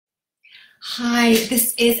Hi,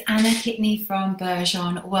 this is Anna Kitney from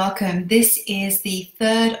Bergeron. Welcome. This is the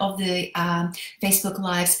third of the Facebook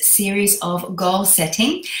Lives series of goal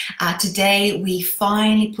setting. Today, we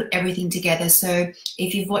finally put everything together. So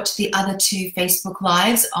if you've watched the other two Facebook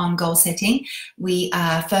Lives on goal setting, we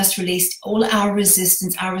first released all our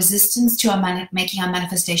resistance to making our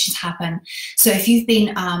manifestations happen. So if you've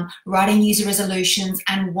been writing New Year's resolutions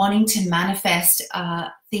and wanting to manifest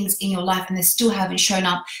things in your life and they still haven't shown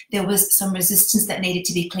up, there was some resistance that needed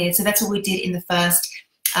to be cleared. So that's what we did in the first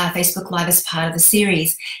Facebook Live as part of the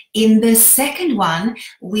series. In the second one,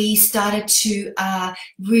 we started to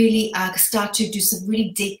really start to do some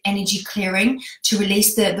really deep energy clearing to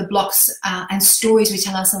release the blocks and stories we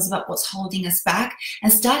tell ourselves about what's holding us back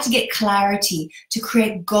and start to get clarity to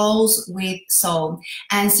create goals with soul.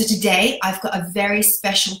 And so today I've got a very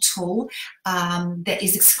special tool that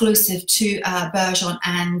is exclusive to Bergeron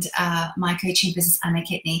and my coaching business, Anna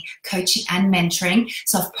Kitney, coaching and mentoring.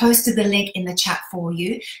 So I've posted the link in the chat for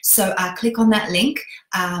you. So click on that link,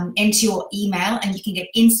 enter your email, and you can get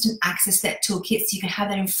instant access to that toolkit. So you can have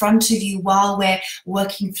that in front of you while we're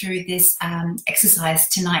working through this exercise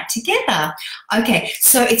tonight together. Okay,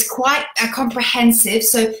 so it's quite comprehensive.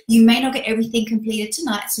 So you may not get everything completed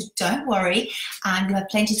tonight, so don't worry. You'll have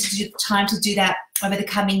plenty of time to do that over the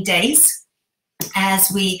coming days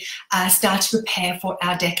as we start to prepare for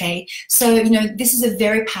our decade. So, this is a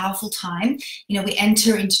very powerful time. We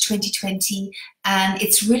enter into 2020 and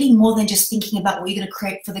it's really more than just thinking about what you're going to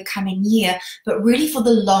create for the coming year, but really for the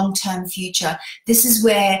long-term future. This is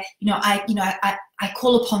where, I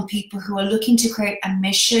call upon people who are looking to create a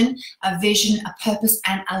mission, a vision, a purpose,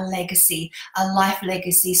 and a legacy, a life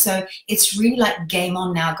legacy. So it's really like game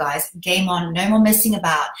on now, guys. Game on. No more messing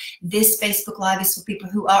about. This Facebook Live is for people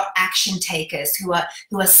who are action takers, who are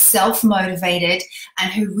self-motivated,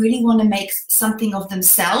 and who really want to make something of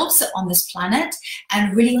themselves on this planet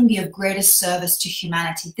and really want to be of greater service to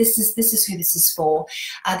humanity. This is who this is for.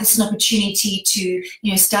 This is an opportunity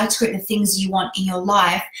to start to create the things you want in your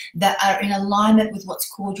life that are in alignment with what's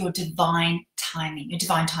called your divine timing.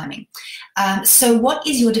 So what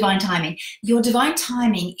is your divine timing? Your divine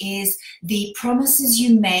timing is the promises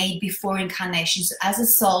you made before incarnation. So as a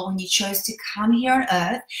soul, when you chose to come here on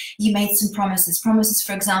earth, you made some promises. Promises,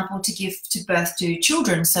 for example, to give birth to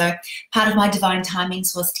children. So part of my divine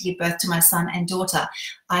timings was to give birth to my son and daughter.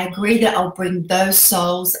 I agree that I'll bring those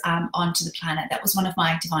souls onto the planet. That was one of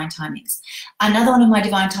my divine timings. Another one of my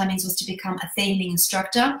divine timings was to become a theta healing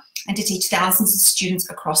instructor and to teach thousands of students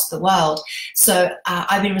across the world. So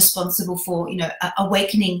I've been responsible for,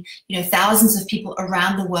 awakening, thousands of people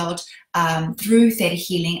around the world through theta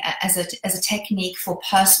healing as a technique for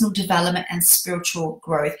personal development and spiritual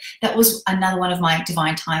growth. That was another one of my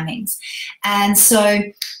divine timings. And so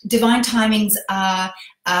divine timings are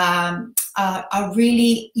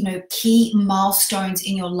really, key milestones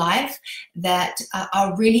in your life that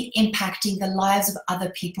are really impacting the lives of other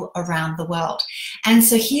people around the world. And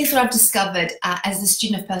so here's what I've discovered as a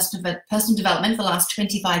student of personal development for the last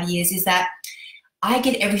 25 years is that I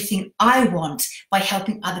get everything I want by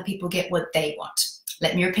helping other people get what they want.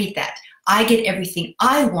 Let me repeat that. I get everything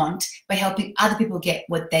I want by helping other people get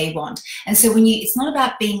what they want. And so it's not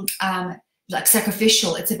about being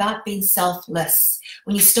sacrificial, it's about being selfless.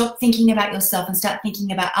 When you stop thinking about yourself and start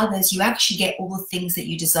thinking about others, you actually get all the things that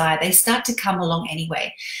you desire. They start to come along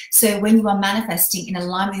anyway. So when you are manifesting in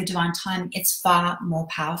alignment with your divine timing, it's far more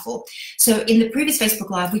powerful. So in the previous Facebook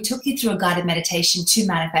Live, we took you through a guided meditation to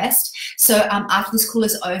manifest. So after this call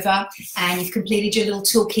is over and you've completed your little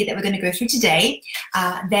toolkit that we're going to go through today,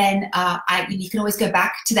 then you can always go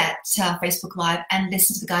back to that Facebook Live and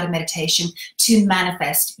listen to the guided meditation to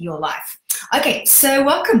manifest your life. Okay, so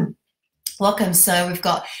welcome. So we've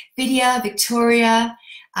got Vidya, Victoria,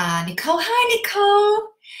 Nicole. Hi,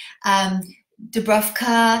 Nicole.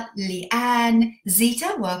 Dubrovka, Leanne,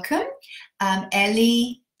 Zita, welcome.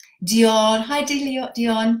 Ellie, Dion. Hi,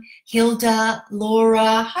 Dion. Hilda,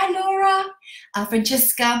 Laura. Hi, Laura.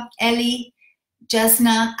 Francesca, Ellie,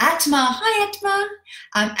 Jasna, Atma. Hi, Atma.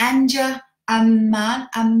 Anja,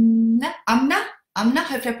 Amna.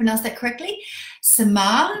 Hopefully I pronounced that correctly.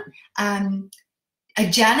 Samar.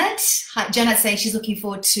 Janet. Hi, Janet's saying she's looking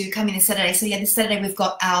forward to coming this Saturday. So yeah, this Saturday we've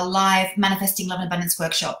got our live Manifesting Love and Abundance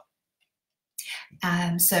workshop.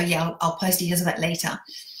 So yeah, I'll post details of that later.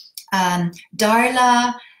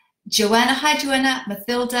 Darla, Joanna. Hi, Joanna.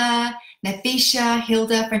 Mathilda, Nafisha,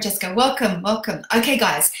 Hilda, Francesca. Welcome. Okay,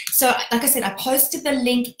 guys. So like I said, I posted the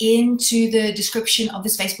link into the description of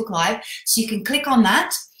this Facebook Live. So you can click on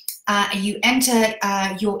that. You enter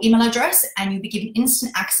your email address and you'll be given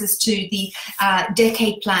instant access to the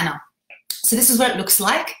decade planner. So this is what it looks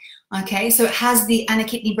like. Okay, so it has the Anna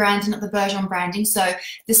Kidney brand and not the Bergeron branding. So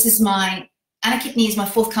this is my, Anna Kidney is my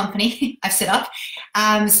fourth company I've set up.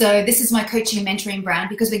 So this is my coaching and mentoring brand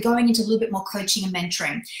because we're going into a little bit more coaching and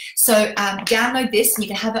mentoring. So download this and you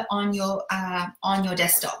can have it on your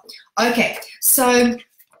desktop. Okay, so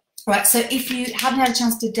right, so if you haven't had a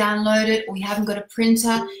chance to download it or you haven't got a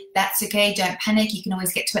printer, that's okay, don't panic, you can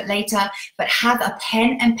always get to it later, but have a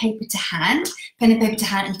pen and paper to hand, and you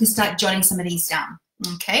can start jotting some of these down,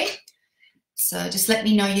 okay? So just let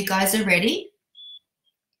me know you guys are ready.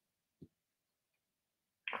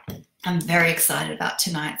 I'm very excited about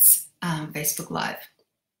tonight's Facebook Live.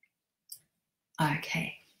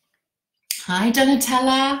 Okay. Hi,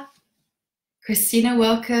 Donatella. Christina,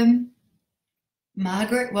 welcome.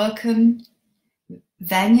 Margaret, welcome.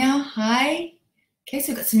 Vanya, hi. Okay, so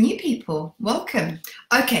we've got some new people. Welcome.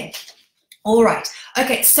 Okay. All right.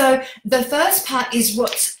 Okay, so the first part is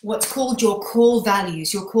what's called your core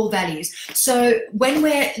values, So when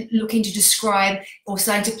we're looking to describe or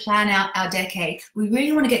starting to plan out our decade, we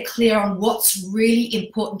really want to get clear on what's really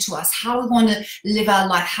important to us, how we want to live our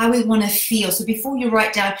life, how we want to feel. So before you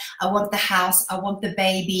write down, I want the house, I want the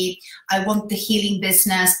baby, I want the healing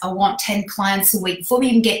business, I want 10 clients a week, before we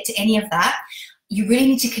even get to any of that, you really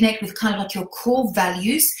need to connect with kind of like your core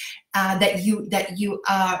values that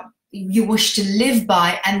you wish to live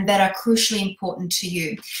by and that are crucially important to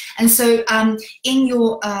you. And so in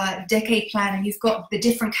your decade planner, you've got the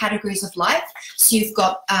different categories of life. So you've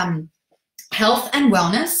got health and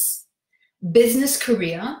wellness, business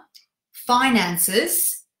career,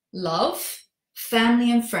 finances, love,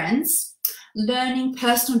 family and friends, learning,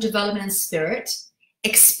 personal development and spirit,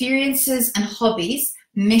 experiences and hobbies,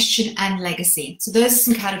 mission and legacy. So those are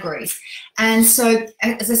some categories. And so,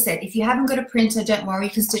 as I said, if you haven't got a printer, don't worry,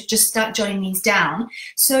 you can just start jotting these down.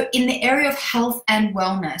 So in the area of health and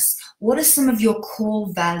wellness, what are some of your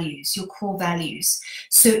core values,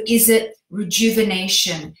 So is it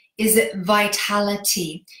rejuvenation? Is it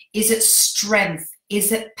vitality? Is it strength?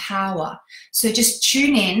 Is it power? So just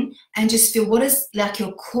tune in and just feel what is like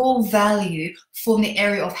your core value for the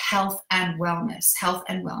area of health and wellness,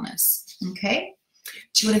 okay?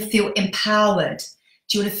 Do you want to feel empowered?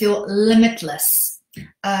 Do you want to feel limitless?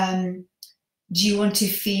 Do you want to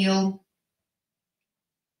feel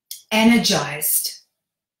energized?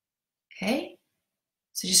 Okay,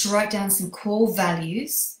 so just write down some core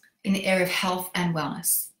values in the area of health and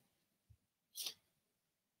wellness.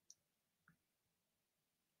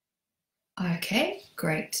 Okay,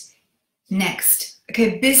 great. Next,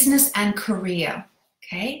 okay, business and career,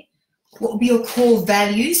 okay? What will be your core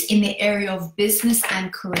values in the area of business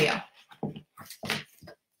and career?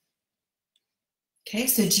 Okay,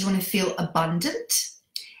 so do you want to feel abundant,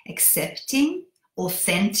 accepting,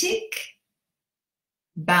 authentic,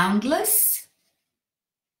 boundless,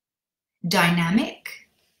 dynamic,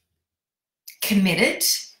 committed,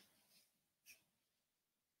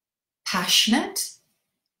 passionate,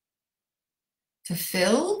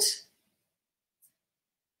 fulfilled,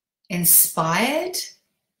 inspired,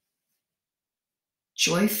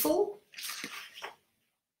 joyful,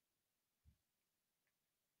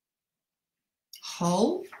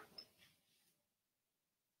 whole,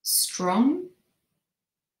 strong?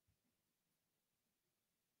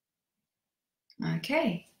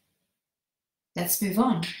 Okay, let's move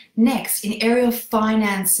on. Next, in the area of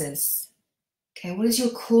finances. Okay, what is your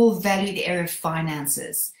core value in the area of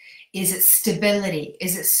finances? Is it stability?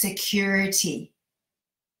 Is it security?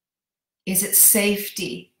 Is it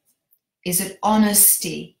safety? Is it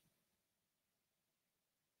honesty?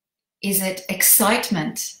 Is it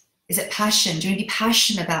excitement? Is it passion? Do you want to be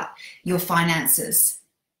passionate about your finances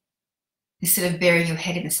instead of burying your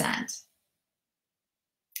head in the sand?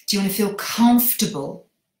 Do you want to feel comfortable,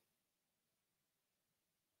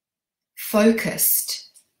 focused,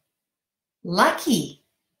 lucky,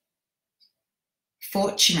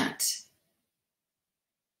 fortunate,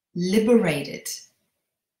 liberated,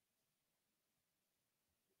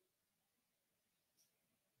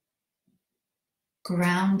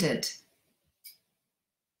 grounded,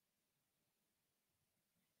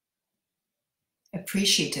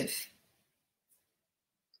 appreciative?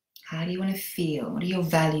 How do you want to feel? What are your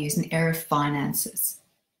values in the area of finances?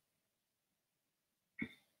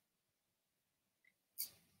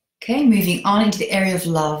 Okay, moving on into the area of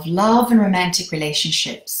love and romantic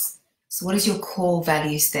relationships. So what is your core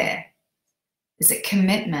values there? Is it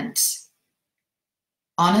commitment,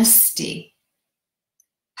 honesty,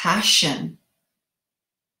 passion,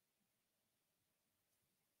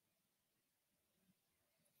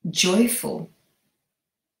 joyful,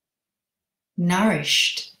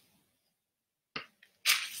 nourished,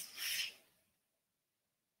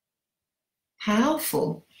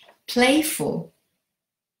 powerful, playful,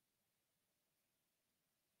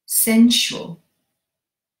 sensual,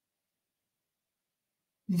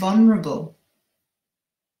 vulnerable,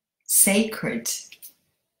 sacred,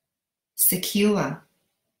 secure.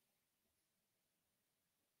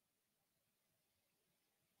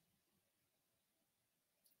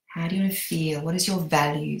 How do you want to feel? What is your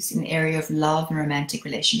values in the area of love and romantic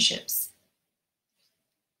relationships?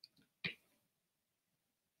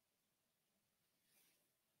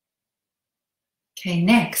 Okay,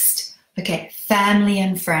 next. Okay, family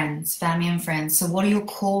and friends, family and friends. So what are your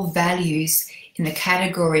core values in the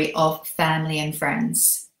category of family and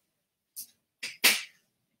friends?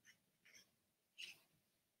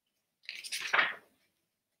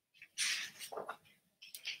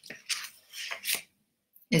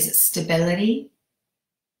 Is it stability,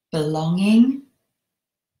 belonging,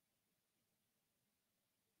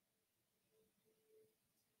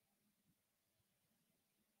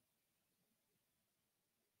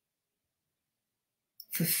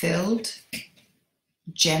 fulfilled,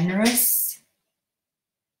 generous,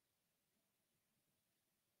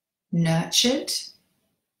 nurtured,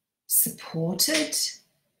 supported?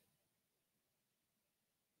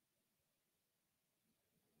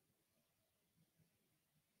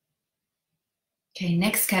 Okay,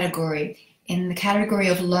 next category. In the category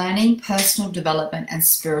of learning, personal development, and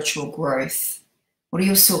spiritual growth. What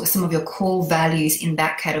are some of your core values in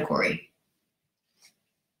that category?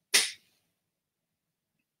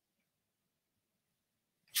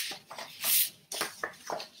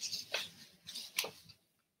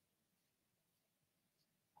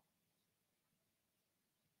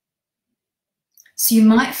 So you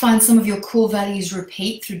might find some of your core values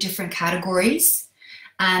repeat through different categories.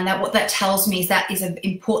 And what that tells me is that is an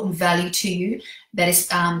important value to you, that is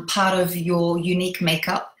part of your unique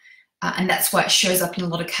makeup. And that's why it shows up in a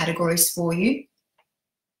lot of categories for you.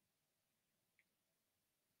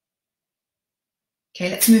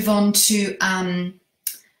 Okay, let's move on to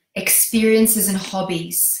experiences and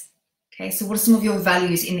hobbies. Okay, so what are some of your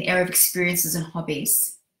values in the area of experiences and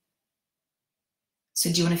hobbies?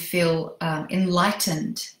 So do you want to feel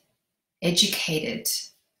enlightened, educated,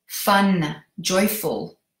 fun,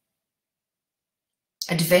 joyful,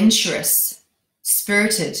 adventurous,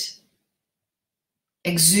 spirited,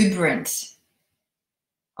 exuberant,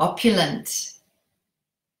 opulent,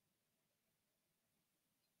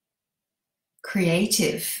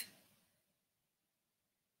 creative?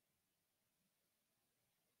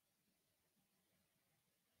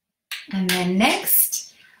 And then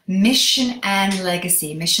next, mission and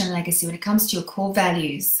legacy. Mission and legacy, when it comes to your core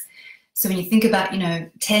values. So when you think about,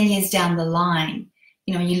 10 years down the line,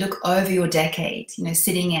 when you look over your decade,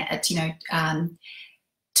 sitting at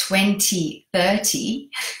 2030,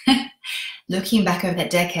 looking back over that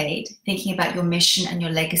decade, thinking about your mission and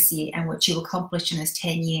your legacy and what you accomplished in those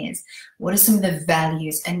 10 years, what are some of the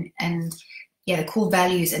values and the core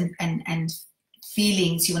values and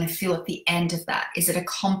feelings you want to feel at the end of that? Is it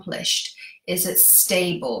accomplished? Is it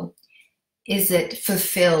stable? Is it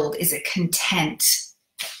fulfilled? Is it content?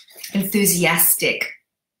 Enthusiastic?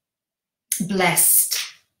 Blessed?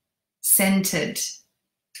 Centered?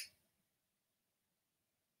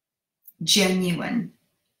 Genuine?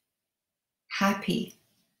 Happy?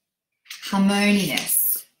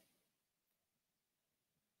 Harmonious?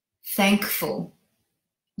 Thankful?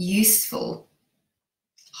 Useful?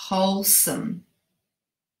 Wholesome?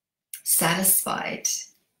 Satisfied?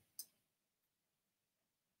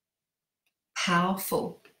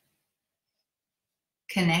 Powerful?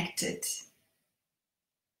 Connected?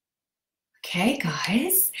 Okay,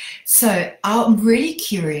 guys, so I'm really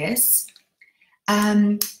curious.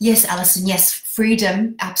 Yes, Alison, yes,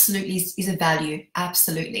 freedom absolutely is a value.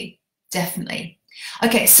 Absolutely, definitely.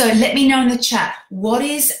 Okay, so let me know in the chat, what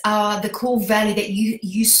is the core value that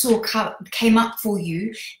you saw came up for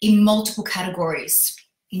you in multiple categories?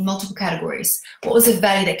 In multiple categories, what was the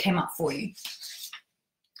value that came up for you?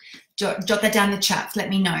 Jot that down in the chat. Let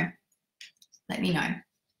me know. Let me know.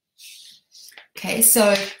 Okay,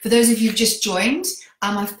 so for those of you who've just joined,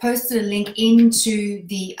 I've posted a link into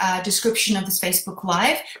the description of this Facebook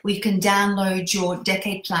Live where you can download your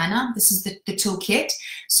decade planner. This is the toolkit.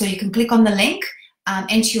 So you can click on the link,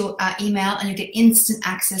 enter your email, and you get instant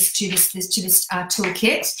access to this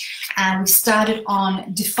toolkit. And we started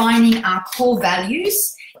on defining our core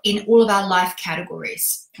values in all of our life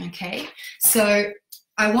categories. Okay, so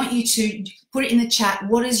I want you to put it in the chat.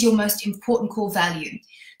 What is your most important core value?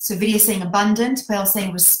 So Vidya saying abundant, Pearl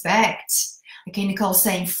saying respect. Okay, Nicole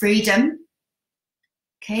saying freedom.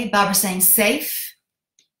 Okay, Barbara saying safe.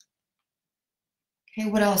 Okay,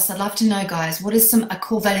 what else? I'd love to know, guys. What is a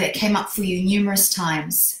core value that came up for you numerous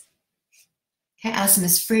times? Okay, Alison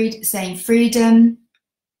is saying freedom.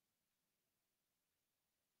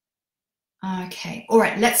 Okay, all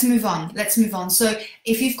right, let's move on. Let's move on. So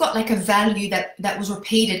if you've got like a value that was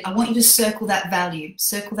repeated, I want you to circle that value.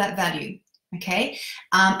 Circle that value, okay?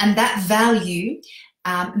 And that value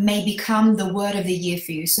may become the word of the year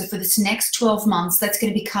for you. So for this next 12 months, that's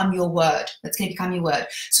going to become your word. That's going to become your word.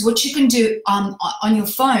 So what you can do on your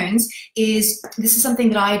phones is, this is something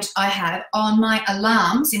that I have on my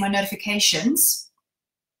alarms, in my notifications.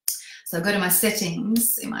 So I'll go to my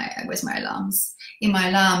settings, where's my alarms? In my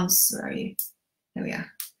alarms, where are you? There we are.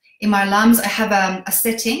 In my alarms, I have a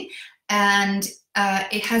setting, and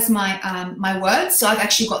it has my my words. So I've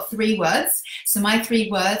actually got 3 words. So my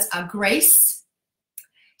 3 words are grace,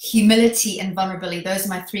 humility, and vulnerability. Those are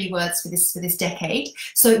my 3 words for this decade.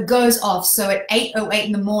 So it goes off. So at 8:08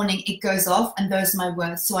 in the morning, it goes off, and those are my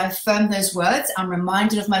words. So I affirm those words. I'm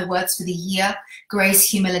reminded of my words for the year: grace,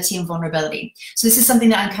 humility, and vulnerability. So this is something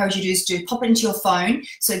that I encourage you to do. Pop it into your phone,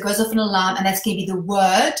 so it goes off an alarm, and that's going to be the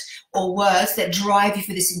word or words that drive you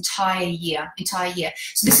for this entire year.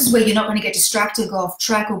 So this is where you're not going to get distracted, go off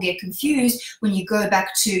track, or get confused when you go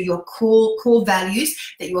back to your core values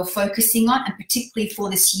that you are focusing on, and particularly for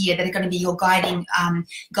this year, that are going to be your guiding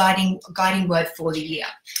word for the year.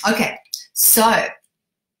 Okay, so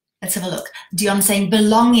let's have a look. Dion saying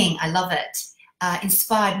belonging. I love it.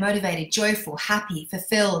 Inspired, motivated, joyful, happy,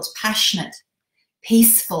 fulfilled, passionate,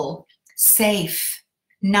 peaceful, safe,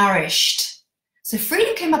 nourished. So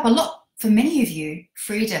freedom came up a lot for many of you.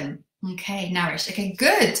 Freedom. Okay, nourished. Okay,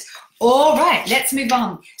 good. All right, let's move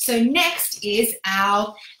on. So next is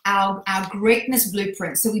our greatness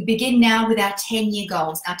blueprint. So we begin now with our 10-year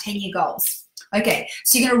goals, Okay,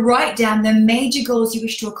 so you're going to write down the major goals you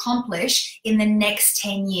wish to accomplish in the next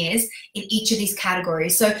 10 years in each of these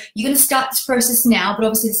categories. So you're going to start this process now, but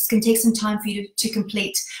obviously this can take some time for you to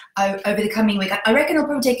complete over the coming week. I reckon it'll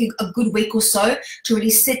probably take a good week or so to really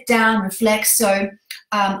sit down, reflect. So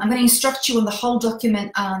I'm going to instruct you on the whole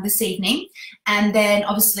document this evening, and then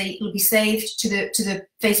obviously it will be saved to the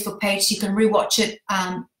Facebook page, so you can rewatch it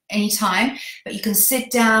anytime. But you can sit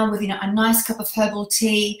down with a nice cup of herbal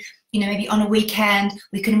tea. Maybe on a weekend,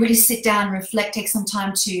 we can really sit down, reflect, take some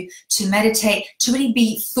time to meditate, to really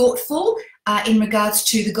be thoughtful in regards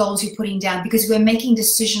to the goals you're putting down, because we're making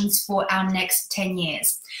decisions for our next 10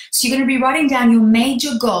 years. So you're going to be writing down your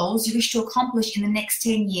major goals you wish to accomplish in the next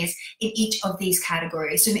 10 years in each of these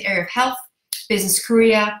categories. So in the area of health, business,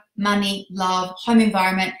 career, money, love, home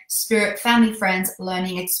environment, spirit, family, friends,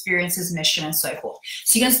 learning, experiences, mission, and so forth.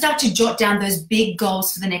 So you're going to start to jot down those big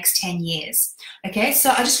goals for the next 10 years. Okay,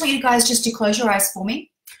 so I just want you guys just to close your eyes for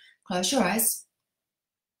me. Close your eyes.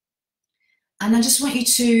 And I just want you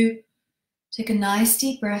to take a nice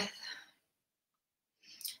deep breath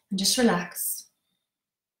and just relax.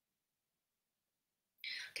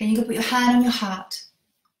 Okay, you can put your hand on your heart.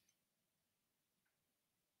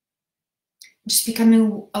 Just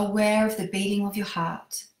becoming aware of the beating of your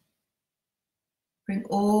heart. Bring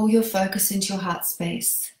all your focus into your heart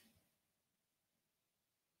space.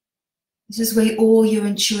 This is where all your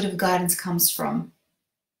intuitive guidance comes from.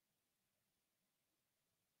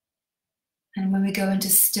 And when we go into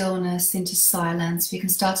stillness, into silence, we can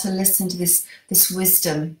start to listen to this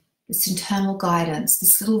wisdom, this internal guidance,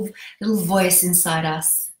 this little voice inside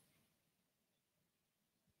us.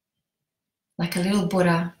 Like a little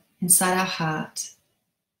Buddha inside our heart,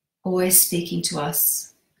 always speaking to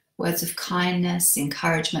us words of kindness,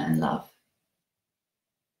 encouragement, and love.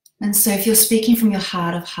 And so if you're speaking from your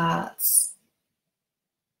heart of hearts,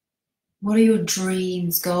 what are your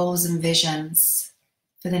dreams, goals, and visions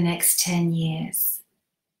for the next 10 years?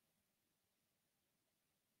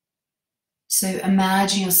 So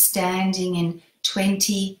imagine you're standing in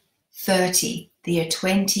 2030, the year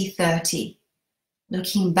 2030,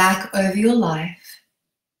 looking back over your life.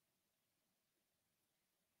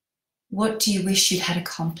 What do you wish you'd had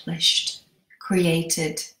accomplished,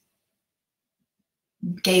 created,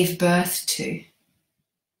 gave birth to?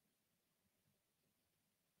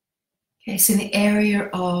 Okay, so in the area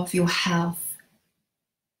of your health,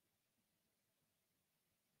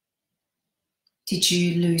 did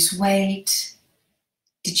you lose weight?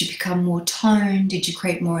 Did you become more toned? Did you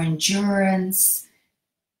create more endurance?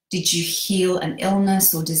 Did you heal an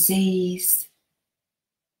illness or disease?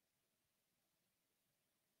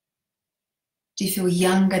 Do you feel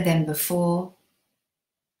younger than before? Are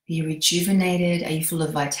you rejuvenated? Are you full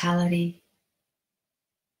of vitality?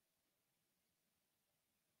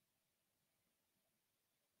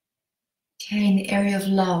 Okay, in the area of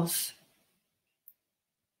love.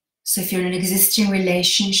 So if you're in an existing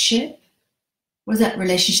relationship, what does that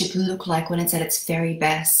relationship look like when it's at its very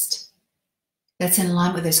best? That's in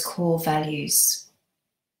line with those core values.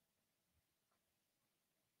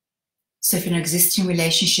 So if you're in an existing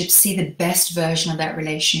relationship, see the best version of that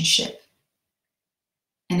relationship.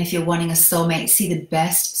 And if you're wanting a soulmate, see the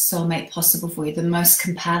best soulmate possible for you, the most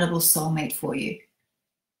compatible soulmate for you.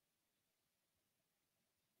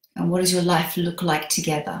 And what does your life look like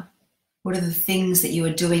together? What are the things that you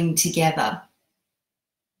are doing together?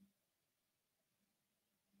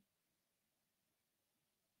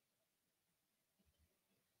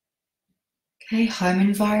 Okay, home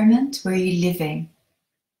environment, where are you living?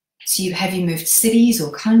 So have you moved cities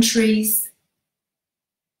or countries?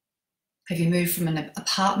 Have you moved from an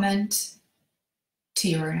apartment to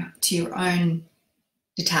your own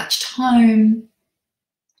detached home?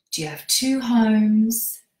 Do you have two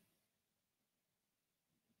homes?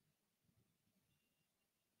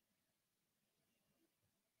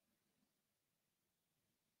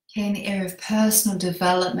 Okay, in the area of personal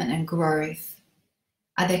development and growth,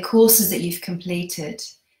 are there courses that you've completed,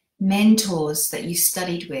 mentors that you've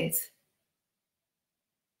studied with?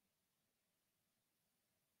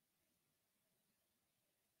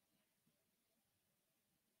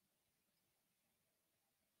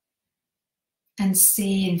 And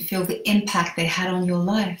see and feel the impact they had on your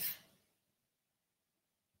life.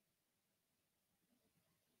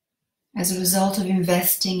 As a result of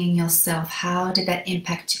investing in yourself, how did that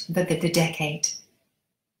impact the decade?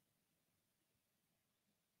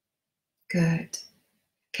 Good.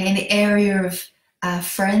 Okay, in the area of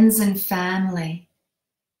friends and family,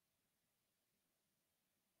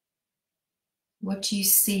 what do you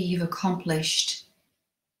see you've accomplished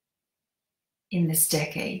in this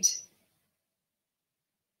decade?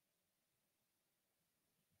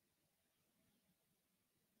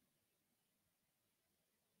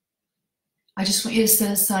 I just want you to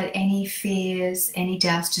set aside any fears, any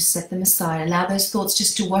doubts, just set them aside. Allow those thoughts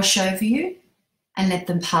just to wash over you and let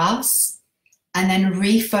them pass. And then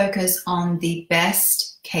refocus on the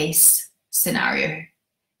best case scenario,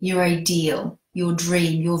 your ideal, your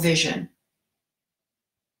dream, your vision.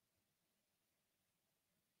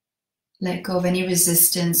 Let go of any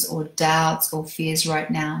resistance or doubts or fears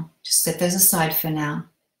right now. Just set those aside for now.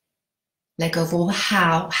 Let go of all the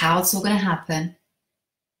how it's all going to happen,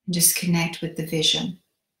 and just connect with the vision.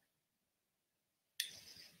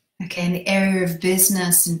 Okay, in the area of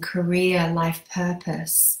business and career, life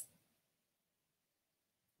purpose,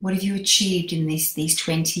 what have you achieved in these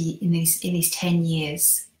 10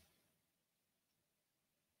 years?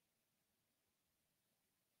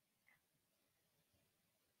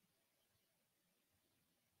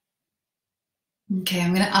 Okay,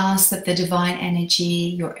 I'm going to ask that the divine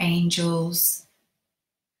energy, your angels,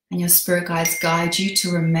 and your spirit guides guide you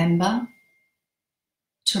to remember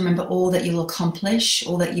all that you'll accomplish,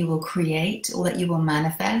 all that you will create, all that you will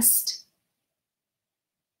manifest,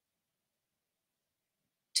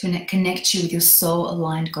 to connect you with your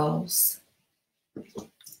soul-aligned goals.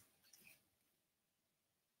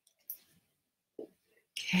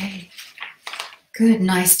 Okay, good,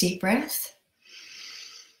 nice deep breath.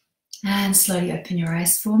 And slowly open your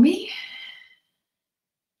eyes for me.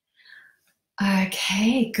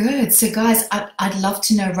 Okay, good. So guys, I'd love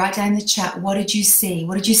to know, write down in the chat, what did you see?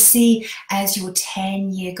 What did you see as your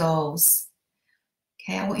 10-year goals?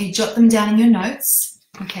 Okay, I want you to jot them down in your notes,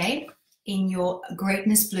 okay? In your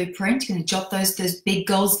greatness blueprint, you're going to jot those big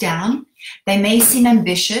goals down. They may seem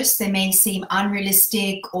ambitious, they may seem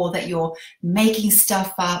unrealistic, or that you're making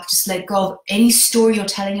stuff up. Just let go of any story you're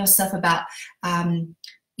telling yourself about,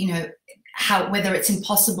 whether it's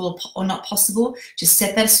impossible or not possible. Just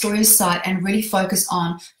set that story aside and really focus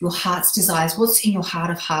on your heart's desires. What's in your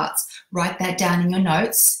heart of hearts? Write that down in your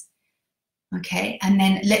notes, okay? And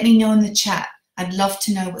then let me know in the chat. I'd love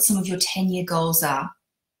to know what some of your 10-year goals are,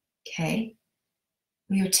 okay?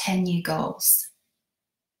 What are your 10-year goals?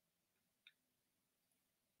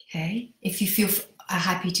 Okay, if you feel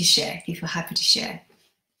happy to share,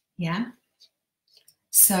 yeah?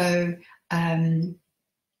 So,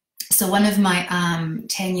 so one of my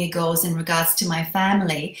 10-year goals in regards to my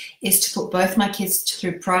family is to put both my kids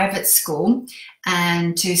through private school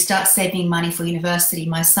and to start saving money for university.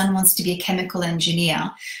 My son wants to be a chemical engineer.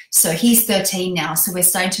 So he's 13 now. So we're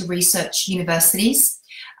starting to research universities.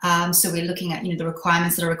 So we're looking at, the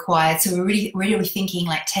requirements that are required. So we're really thinking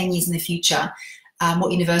like 10 years in the future,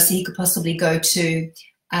 what university he could possibly go to,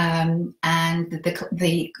 and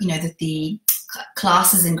the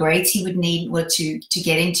classes and grades he would need were to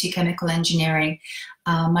get into chemical engineering.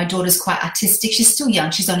 My daughter's quite artistic. She's still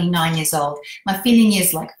young. She's only 9 years old. My feeling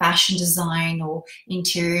is like fashion design or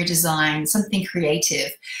interior design, something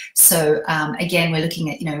creative. So again, we're looking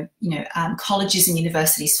at colleges and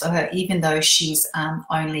universities for her, even though she's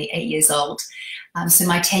only 8 years old. So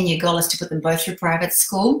my 10-year goal is to put them both through private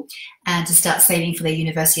school and to start saving for their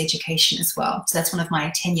university education as well. So that's one of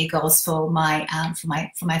my 10-year goals for my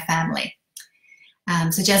family.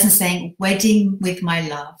 So Jasmine's saying, wedding with my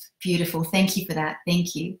love. Beautiful. Thank you for that.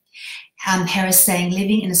 Thank you. Hera's saying,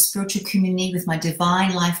 living in a spiritual community with my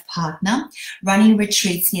divine life partner, running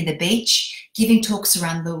retreats near the beach, giving talks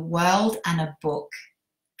around the world, and a book.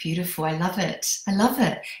 Beautiful. I love it. I love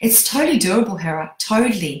it. It's totally doable, Hera.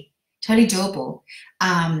 Totally doable.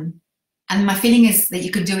 And my feeling is that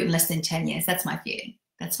you could do it in less than 10 years. That's my feeling.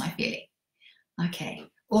 That's my feeling. Okay.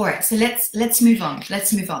 All right, so let's move on.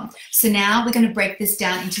 Let's move on. So now we're going to break this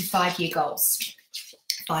down into 5-year goals.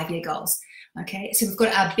 5-year goals. Okay, so we've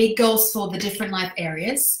got our big goals for the different life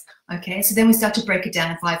areas. Okay, so then we start to break it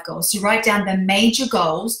down in 5 goals. So write down the major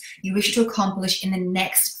goals you wish to accomplish in the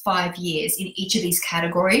next 5 years in each of these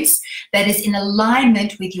categories that is in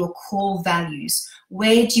alignment with your core values.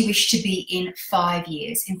 Where do you wish to be in 5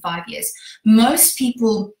 years? In 5 years, most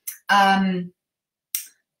people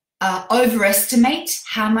overestimate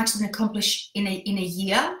how much they can accomplish in a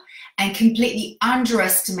year and completely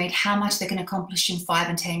underestimate how much they can accomplish in 5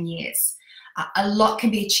 and 10 years. A lot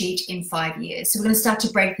can be achieved in 5 years. So we're going to start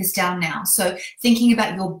to break this down now. So thinking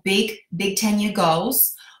about your big 10-year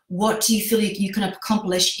goals, what do you feel you can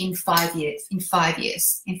accomplish in 5 years? In 5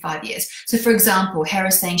 years. So for example,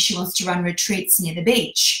 Hera's saying she wants to run retreats near the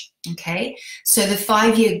beach. Okay, so the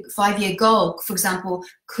 5-year goal, for example,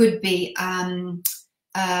 could be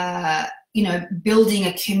building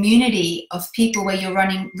a community of people where you're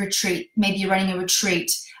running maybe you're running a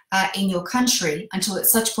retreat in your country until at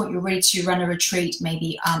such point you're ready to run a retreat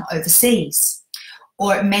maybe overseas.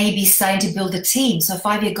 Or it may be starting to build a team. So a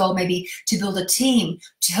 5-year goal may be to build a team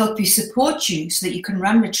to help you, support you so that you can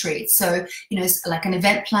run retreats. So, it's like an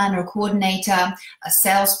event planner, a coordinator, a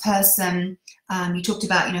salesperson. You talked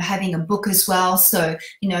about, having a book as well. So,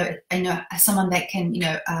 someone that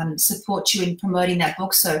can, support you in promoting that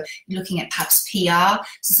book. So you're looking at perhaps PR.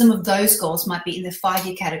 So some of those goals might be in the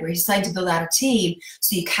 5-year category. You're starting to build out a team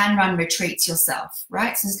so you can run retreats yourself,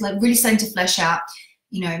 right? So it's like really starting to flesh out,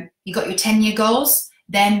 you got your 10-year goals.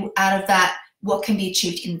 Then out of that, what can be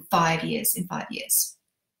achieved in 5 years?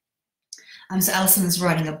 So Alison's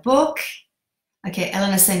writing a book. Okay,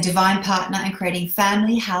 Eleanor's saying divine partner and creating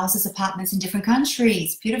family, houses, apartments in different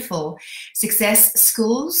countries. Beautiful. Success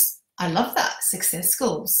schools. I love that. Success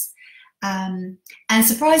schools. And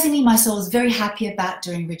surprisingly, my soul is very happy about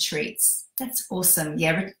doing retreats. That's awesome.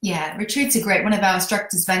 Yeah, retreats are great. One of our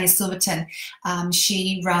instructors, Vanya Silverton,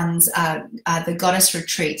 she runs the Goddess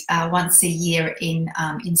Retreat once a year in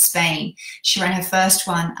Spain. She ran her first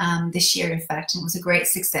one this year, in fact, and it was a great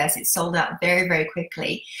success. It sold out very, very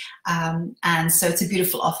quickly. And so it's a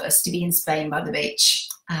beautiful office to be in Spain by the beach.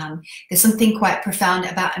 There's something quite profound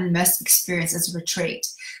about an immersive experience as a retreat.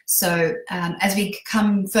 So as we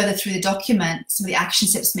come further through the document, some of the action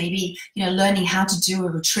steps may be, learning how to do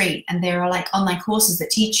a retreat. And there are like online courses that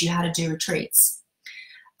teach you how to do retreats.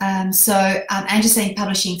 Angie's saying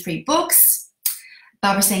publishing 3 books.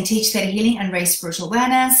 Barbara saying teach theta healing and raise spiritual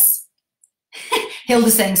awareness.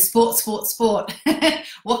 Hilda saying sport.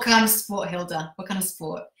 What kind of sport, Hilda? What kind of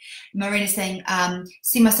sport? Marina saying,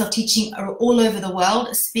 see myself teaching all over the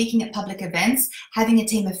world, speaking at public events, having a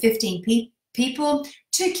team of 15 people,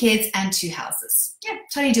 2 kids and 2 houses. Yeah,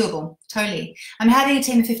 totally doable, totally. I'm having a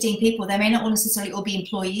team of 15 people. They may not all necessarily all be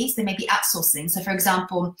employees. They may be outsourcing. So for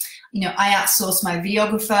example, I outsource my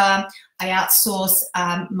videographer. I outsource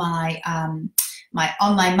my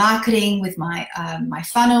online marketing with my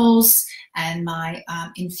funnels and my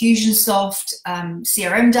Infusionsoft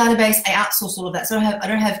CRM database. I outsource all of that. So I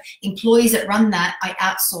don't have employees that run that. I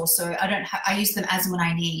outsource. So I use them as and when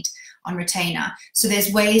I need on retainer. So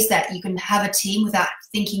there's ways that you can have a team without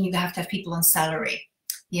thinking you have to have people on salary.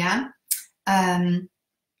 Yeah.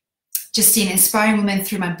 Justine, inspiring women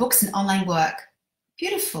through my books and online work.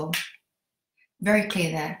 Beautiful. Very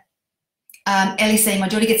clear there. Ellie saying, my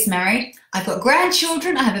daughter gets married. I've got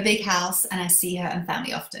grandchildren. I have a big house and I see her and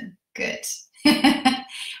family often. Good.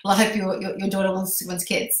 Well, I hope your daughter wants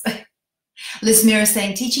kids. Liz Mira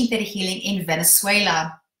saying, teaching theta healing in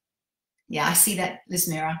Venezuela. Yeah, I see that, Liz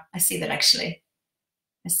Mira. I see that actually.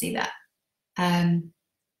 I see that.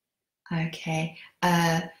 Okay.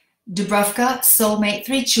 Dubrovka, soulmate,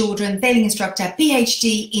 3 children, sailing instructor,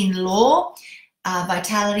 PhD in law.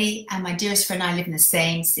 vitality, and my dearest friend and I live in the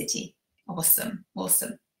same city. Awesome,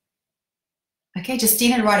 awesome. Okay,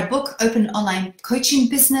 Justina, write a book, open an online coaching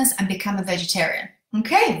business, and become a vegetarian.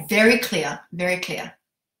 Okay, very clear, very clear.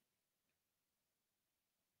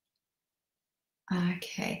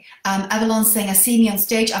 Okay, Avalon's saying, I see me on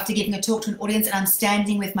stage after giving a talk to an audience and I'm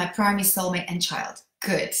standing with my primary soulmate and child.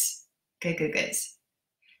 Good, good, good, good.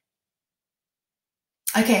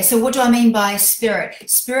 Okay, so what do I mean by spirit?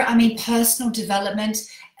 Spirit, I mean personal development,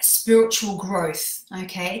 spiritual growth.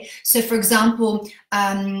 Okay, so for example,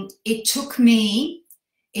 it took me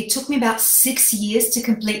about 6 years to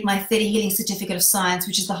complete my Theta Healing Certificate of Science,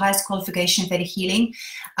 which is the highest qualification in Theta Healing.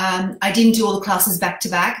 I didn't do all the classes back to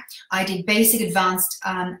back. I did basic, advanced,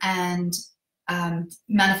 and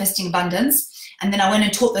manifesting abundance, and then I went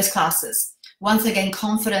and taught those classes. Once I gained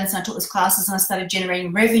confidence and I taught those classes and I started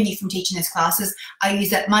generating revenue from teaching those classes, I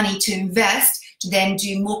used that money to invest to then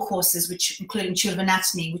do more courses, which include Intuitive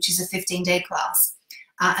Anatomy, which is a 15-day class.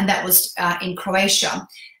 And that was in Croatia.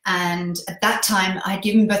 And at that time, I had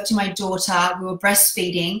given birth to my daughter. We were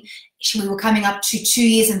breastfeeding. We were coming up to 2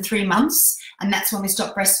 years and 3 months. And that's when we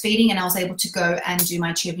stopped breastfeeding and I was able to go and do my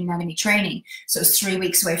Intuitive Anatomy training. So it was 3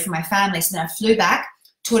 weeks away from my family. So then I flew back,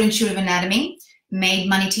 taught Intuitive Anatomy, made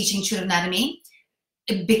money teaching Intuitive Anatomy.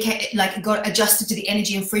 It became like it got adjusted to the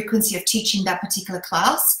energy and frequency of teaching that particular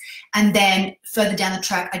class. And then further down the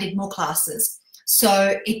track, I did more classes.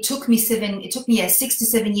 So it took me 6 to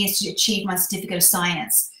 7 years to achieve my Certificate of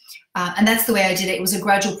Science. And that's the way I did it. It was a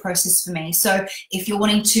gradual process for me. So if you're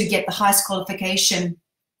wanting to get the highest qualification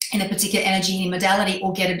in a particular energy modality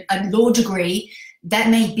or get a law degree, that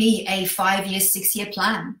may be a 5-year, 6-year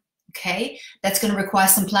plan. Okay, that's going to require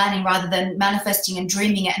some planning rather than manifesting and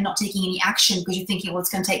dreaming it and not taking any action because you're thinking, well, it's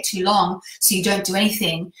going to take too long, so you don't do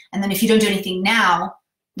anything. And then if you don't do anything now,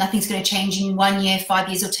 nothing's going to change in 1 year, 5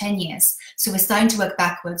 years, or 10 years. So we're starting to work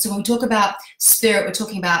backwards. So when we talk about spirit, we're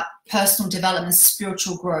talking about personal development,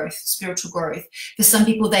 spiritual growth, spiritual growth. For some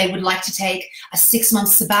people, they would like to take a 6-month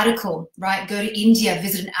sabbatical, right? Go to India,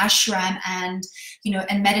 visit an ashram and,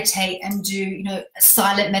 and meditate and do, a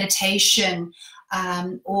silent meditation.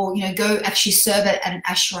 Or go actually serve at an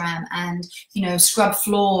ashram and scrub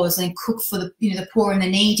floors and cook for the the poor and the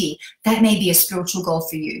needy. That may be a spiritual goal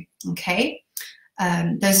for you. Okay,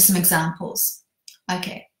 those are some examples.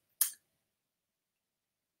 Okay.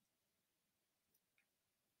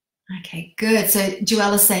 Okay, good. So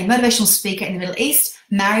Joelle is saying, motivational speaker in the Middle East,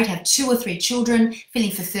 married, have 2 or 3 children,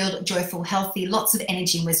 feeling fulfilled, joyful, healthy, lots of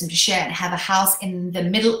energy and wisdom to share, and have a house in the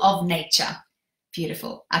middle of nature.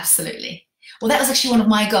 Beautiful, absolutely. Well, that was actually one of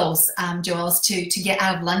my goals, Joelle, to get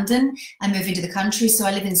out of London and move into the country. So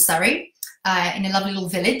I live in Surrey, in a lovely little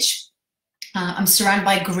village. I'm surrounded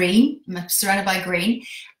by green. My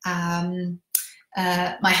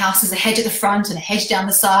house has a hedge at the front and a hedge down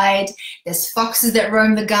the side. There's foxes that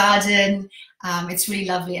roam the garden. It's really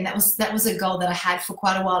lovely. And that was a goal that I had for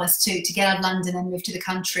quite a while, is to get out of London and move to the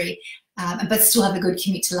country. But still have a good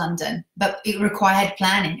commute to London. But it required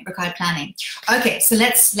planning. Okay, so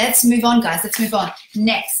let's move on, guys. Let's move on.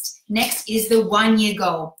 Next is the 1 year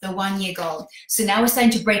goal. So now we're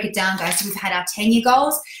starting to break it down, guys. So we've had our 10-year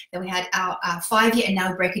goals, then we had our 5-year, and now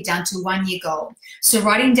we break it down to 1 year goal. So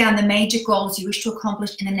writing down the major goals you wish to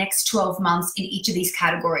accomplish in the next 12 months in each of these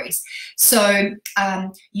categories. So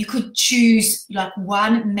you could choose like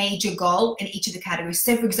one major goal in each of the categories.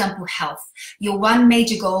 Say, for example, health. Your one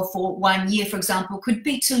major goal for 1 year, for example, could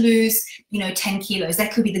be to lose, 10 kilos.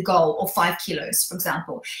 That could be the goal, or 5 kilos, for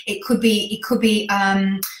example. It could be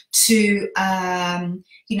to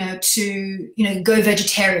go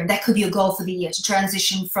vegetarian. That could be a goal for the year, to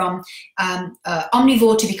transition from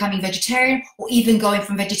omnivore to becoming vegetarian, or even going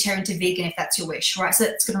from vegetarian to vegan if that's your wish, right? So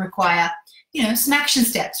that's going to require, some action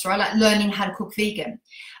steps, right? Like learning how to cook vegan.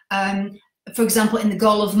 For example, in the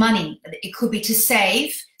goal of money, it could be to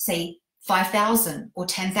save, say, 5,000 or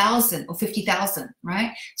 10,000 or 50,000,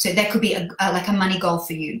 right? So that could be like a money goal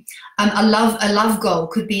for you. A love goal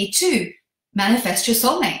could be to manifest your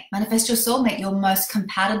soulmate, your most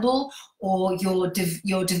compatible or your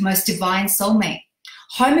most divine soulmate.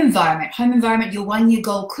 Home environment, your 1 year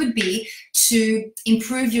goal could be to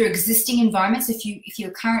improve your existing environments. If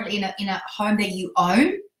you're currently in a home that you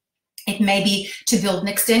own, it may be to build an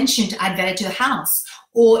extension to add value to the house.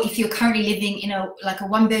 Or if you're currently living in a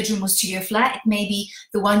 1-bedroom or studio flat, it may be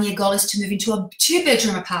the 1 year goal is to move into a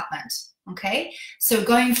 2-bedroom apartment. Okay, so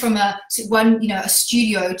going from a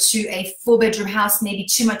studio to a 4-bedroom house may be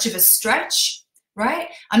too much of a stretch, right?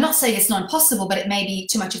 I'm not saying it's not impossible, but it may be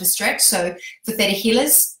too much of a stretch. So for theta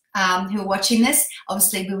healers, who are watching this.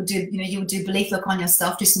 Obviously, we will do, you will do belief work on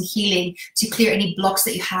yourself, do some healing to clear any blocks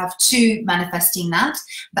that you have to manifesting that.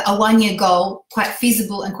 But a 1 year goal, quite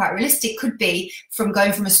feasible and quite realistic, could be from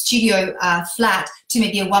going from a studio flat to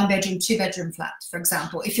maybe a 1 bedroom, 2 bedroom flat, for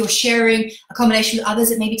example. If you're sharing accommodation with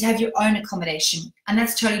others, it may be to have your own accommodation, and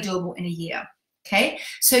that's totally doable in a year. Okay,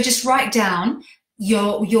 so just write down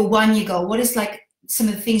your 1 year goal. What is like some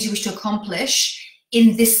of the things you wish to accomplish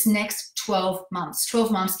in this next 12 months,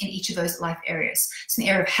 12 months in each of those life areas. So in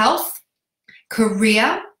the area of health,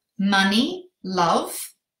 career, money,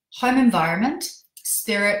 love, home environment,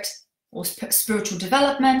 spirit or spiritual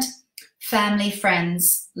development, family,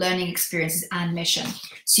 friends, learning experiences, and mission.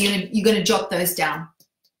 So you're going to jot those down.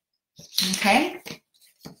 Okay?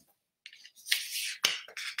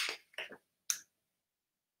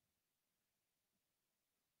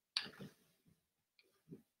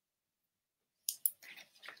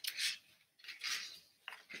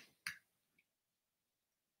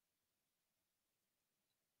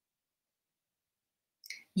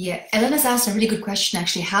 Yeah, Eleanor's asked a really good question,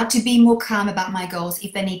 actually. How to be more calm about my goals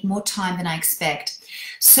if they need more time than I expect.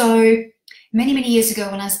 So many, many years ago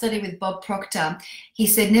when I studied with Bob Proctor, he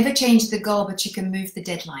said, never change the goal, but you can move the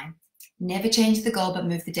deadline. Never change the goal, but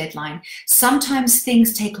move the deadline. Sometimes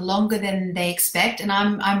things take longer than they expect, and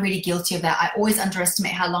I'm really guilty of that. I always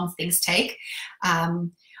underestimate how long things take.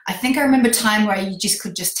 I think I remember a time where you just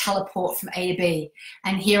could just teleport from A to B,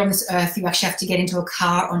 and here on this earth you actually have to get into a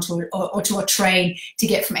car or to a train to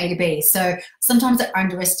get from A to B. So sometimes I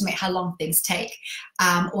underestimate how long things take,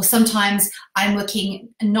 or sometimes I'm working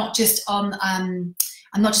not just on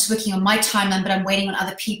I'm not just working on my timeline, but I'm waiting on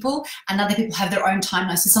other people, and other people have their own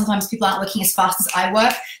timeline. So sometimes people aren't working as fast as I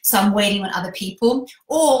work, so I'm waiting on other people,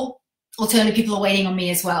 or alternatively, people are waiting on me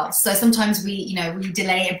as well. So sometimes we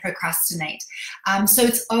delay and procrastinate. So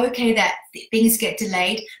it's okay that things get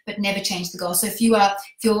delayed, but never change the goal. So if you're,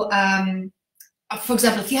 for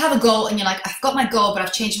example, if you have a goal and you're like, I've got my goal, but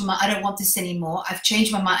I've changed my mind, I don't want this anymore. I've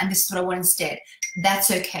changed my mind and this is what I want instead.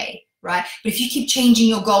 That's okay, right? But if you keep changing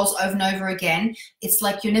your goals over and over again, it's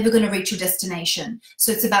like you're never going to reach your destination.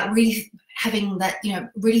 So it's about really having that,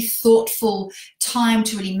 really thoughtful time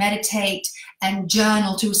to really meditate and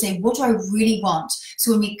journal to say, what do I really want?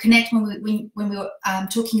 So when we connect, when we were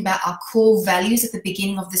talking about our core values at the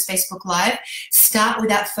beginning of this Facebook Live, start with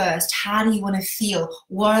that first. How do you want to feel?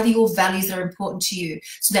 What are your values that are important to you?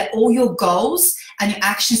 So that all your goals and your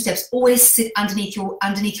action steps always sit underneath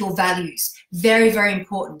your values. Very, very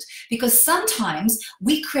important. Because sometimes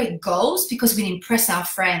we create goals because we impress our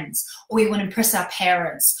friends, or we want to impress our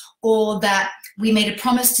parents, or that we made a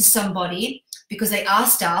promise to somebody because they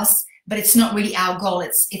asked us, but it's not really our goal.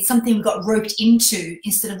 It's something we got roped into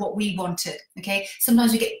instead of what we wanted. Okay.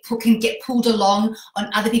 Sometimes we can get pulled along on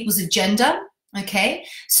other people's agenda. Okay.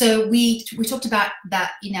 So we talked about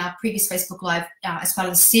that in our previous Facebook Live as part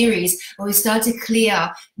of the series, where we started to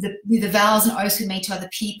clear the vows and oaths we made to other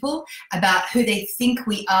people about who they think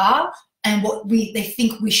we are and what they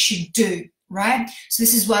think we should do. Right? So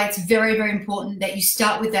this is why it's very, very important that you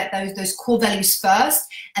start with those core values first,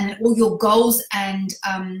 and then all your goals and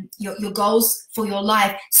your goals for your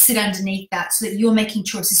life sit underneath that, so that you're making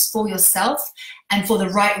choices for yourself and for the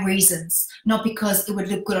right reasons, not because it would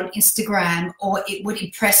look good on Instagram, or it would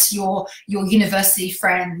impress your university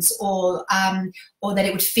friends, or that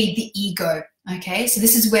it would feed the ego. Okay, so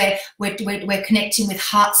this is where we're connecting with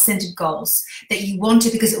heart-centered goals, that you want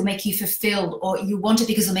it because it will make you fulfilled, or you want it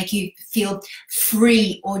because it will make you feel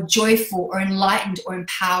free or joyful or enlightened or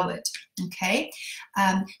empowered. Okay,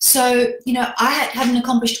 so I haven't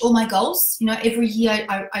accomplished all my goals. Every year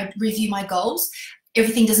I review my goals.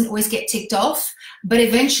 Everything doesn't always get ticked off, but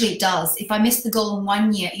eventually it does. If I miss the goal in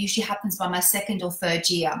 1 year, it usually happens by my 2nd or 3rd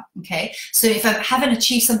year, okay? So if I haven't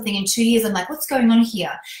achieved something in 2 years, I'm like, what's going on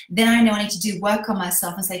here? Then I know I need to do work on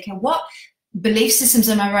myself and say, okay, what belief systems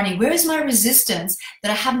am I running? Where is my resistance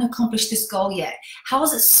that I haven't accomplished this goal yet? How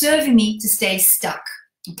is it serving me to stay stuck?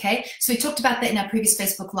 Okay, so we talked about that in our previous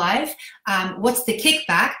Facebook Live. What's the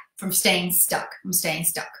kickback from staying stuck?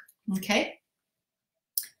 Okay?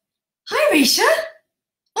 Hi, Risha.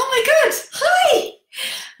 Oh my God, hi!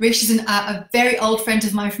 Rish is a very old friend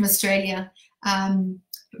of mine from Australia.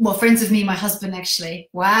 Well, friends of me, my husband, actually.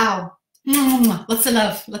 Wow. Lots of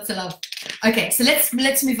love, lots of love. Okay, so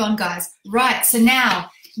let's move on, guys. Right, so now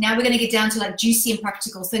we're going to get down to like juicy and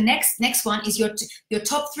practical. So next one is your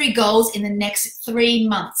top 3 goals in the next 3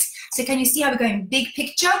 months. So can you see how we're going big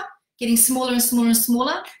picture, getting smaller and smaller and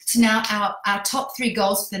smaller, to now our top 3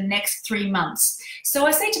 goals for the next 3 months. So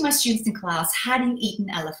I say to my students in class, how do you eat an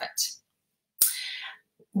elephant?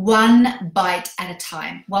 one bite at a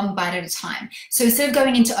time, one bite at a time. So instead of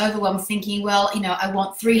going into overwhelm thinking, well, you know, I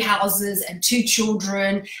want 3 houses and 2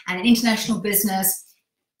 children and an international business,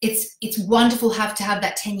 it's wonderful to have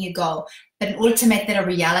that 10-year goal. But in order to make that a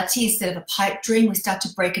reality, instead of a pipe dream, we start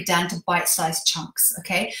to break it down to bite-sized chunks,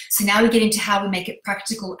 okay? So now we get into how we make it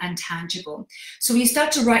practical and tangible. So when you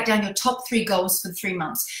start to write down your top 3 goals for the 3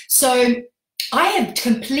 months. So I have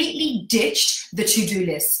completely ditched the to-do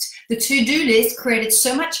list. The to-do list created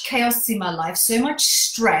so much chaos in my life, so much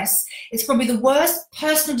stress. It's probably the worst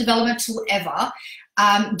personal development tool ever.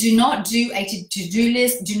 Do not do a to-do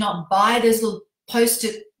list. Do not buy those little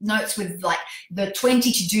post-it notes with like the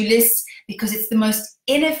 20 to-do lists, because it's the most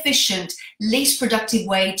inefficient, least productive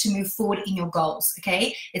way to move forward in your goals,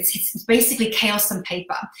 okay? It's basically chaos on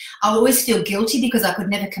paper. I always feel guilty because I could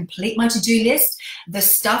never complete my to-do list. The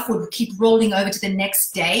stuff would keep rolling over to the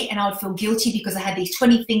next day, and I would feel guilty because I had these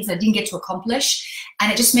 20 things I didn't get to accomplish,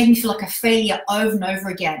 and it just made me feel like a failure over and over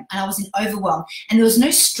again, and I was in overwhelm. And there was no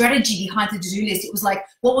strategy behind the to-do list. It was like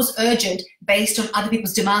what was urgent based on other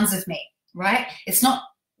people's demands of me, right? It's not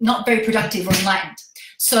very productive or enlightened.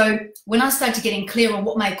 So when I started getting clear on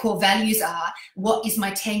what my core values are, what is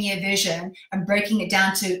my 10-year vision, and breaking it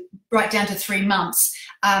down to right down to 3 months,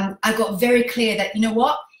 I got very clear that, you know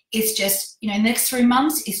what, it's just, you know, next 3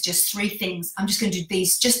 months, it's just 3 things. I'm just going to do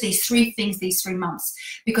just these 3 things, these 3 months.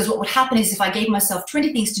 Because what would happen is if I gave myself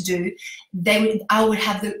 20 things to do, I would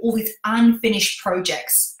have all these unfinished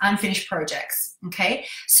projects, okay?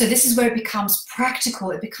 So this is where it becomes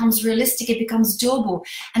practical, it becomes realistic, it becomes doable.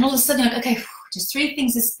 And all of a sudden, like, okay, just 3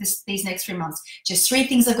 things these next 3 months, just 3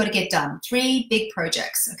 things I've got to get done, 3 big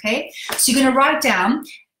projects, okay? So you're going to write down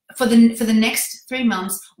for the next 3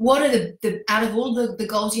 months, what are the out of all the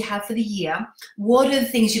goals you have for the year, what are the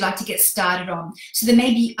things you'd like to get started on? So there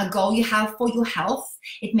may be a goal you have for your health.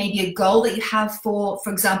 It may be a goal that you have for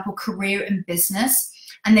example, career and business.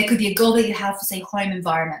 And there could be a goal that you have for, say, home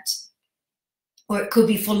environment. Or it could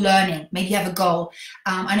be for learning. Maybe you have a goal.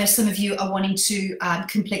 I know some of you are wanting to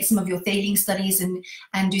complete some of your theiling studies and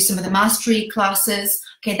do some of the mastery classes.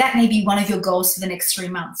 Okay, that may be one of your goals for the next 3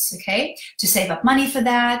 months, okay? To save up money for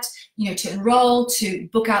that, you know, to enroll, to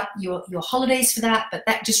book out your holidays for that. But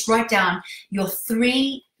just write down your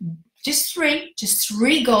just three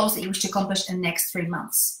goals that you wish to accomplish in the next 3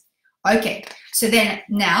 months. Okay, so then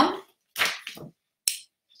now,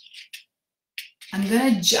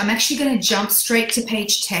 I'm actually going to jump straight to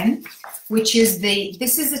page 10, which is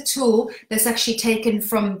this is a tool that's actually taken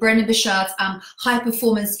from Brendon Burchard's High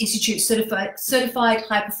Performance Institute certified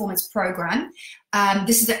high performance program.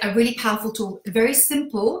 This is a really powerful tool, very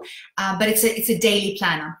simple, but it's a daily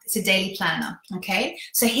planner. It's a daily planner. Okay,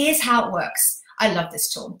 so here's how it works. I love this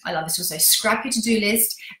tool. I love this tool. So scrap your to-do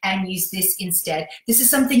list and use this instead. This is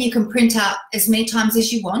something you can print out as many times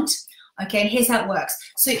as you want. Okay, and here's how it works.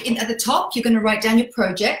 So at the top, you're going to write down your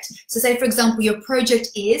project. So say, for example, your project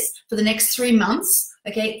is for the next 3 months.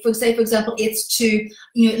 Okay, for example, it's to,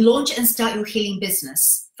 you know, launch and start your healing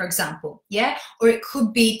business, for example. Yeah, or it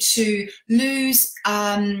could be to lose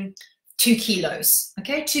 2 kilos.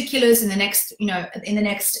 Okay, 2 kilos in the next, you know, in the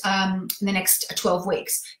next 12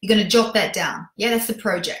 weeks. You're going to jot that down. Yeah, that's the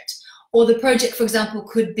project. Or the project, for example,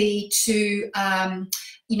 could be to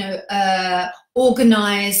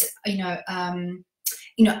organize,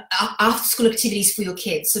 after school activities for your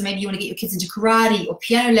kids. So maybe you want to get your kids into karate or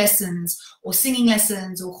piano lessons or singing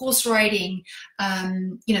lessons or horse riding.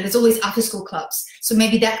 There's all these after school clubs. So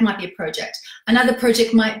maybe that might be a project. Another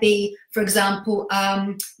project might be, for example,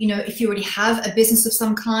 if you already have a business of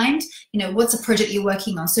some kind, what's a project you're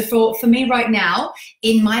working on? So for me right now,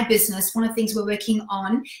 in my business, one of the things we're working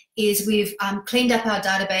on is we've cleaned up our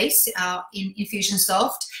database in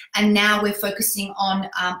Infusionsoft, and now we're focusing on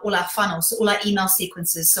all our funnels, so all our email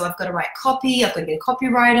sequences. So I've got to write copy, I've got to get a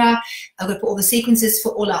copywriter, I've got to put all the sequences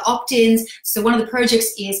for all our opt-ins. So one of the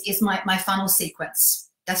projects is my funnel sequence.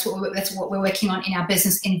 That's what we're working on in our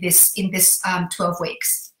business in this 12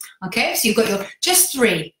 weeks. Okay, so you've got your just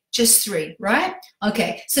three, right?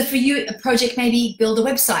 Okay, so for you, a project may be build a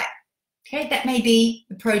website. Okay, that may be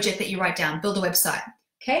the project that you write down, build a website.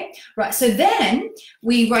 Okay, right, so then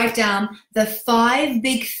we write down the 5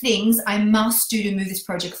 big things I must do to move this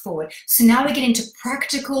project forward. So now we get into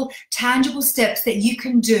practical, tangible steps that you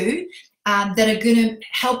can do that are going to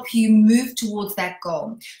help you move towards that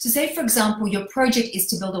goal. So say, for example, your project is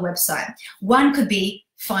to build a website. One could be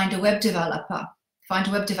find a web developer. Find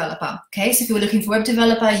a web developer. Okay, so if you're looking for a web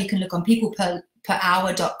developer, you can look on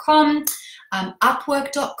peopleperhour.com,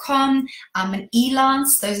 upwork.com, and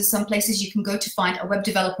Elance. Those are some places you can go to find a web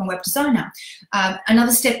developer and web designer.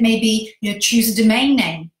 Another step may be, choose a domain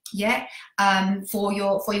name. yeah, for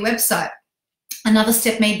your website. Another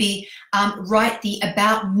step may be write the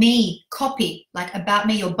about me copy, like about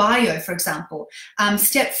me, your bio, for example.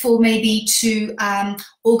 Step 4 may be to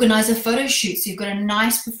organize a photo shoot. So you've got a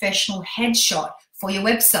nice professional headshot for your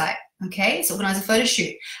website. Okay, so organize a photo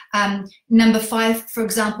shoot. Number 5, for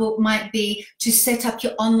example, might be to set up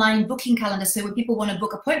your online booking calendar. So when people want to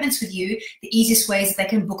book appointments with you, the easiest way is they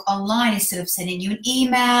can book online instead of sending you an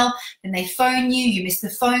email, then they phone you, you miss the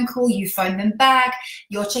phone call, you phone them back,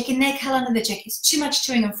 you're checking their calendar, they're checking. It's too much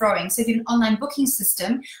toing and froing. So if you have an online booking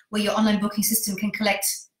system where your online booking system can collect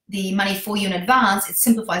the money for you in advance, it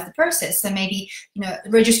simplifies the process. So maybe, you know,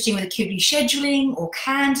 registering with Acuity Scheduling or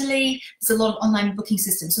Candly. There's a lot of online booking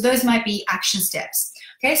systems. So those might be action steps.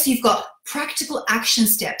 Okay, so you've got practical action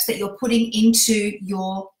steps that you're putting into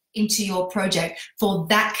your project for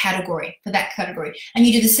that category, And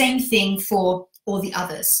you do the same thing for all the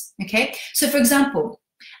others. Okay, so for example,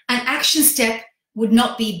 an action step would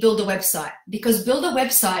not be build a website, because build a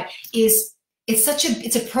website it's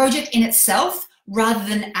a project in itself, rather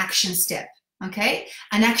than an action step, okay?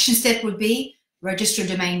 An action step would be register a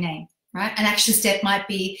domain name, right? An action step might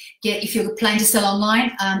be if you're planning to sell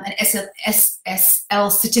online, an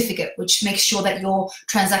SSL certificate, which makes sure that your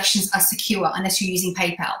transactions are secure unless you're using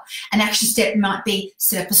PayPal. An action step might be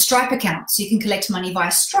set up a Stripe account so you can collect money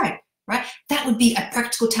via Stripe, right? That would be a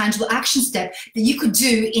practical, tangible action step that you could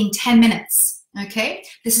do in 10 minutes, okay?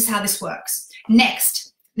 This is how this works.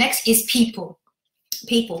 Next is people.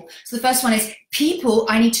 So the first one is people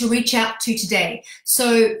I need to reach out to today.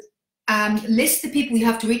 So list the people you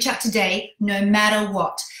have to reach out today, no matter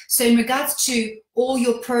what. So in regards to all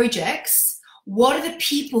your projects, what are the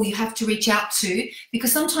people you have to reach out to?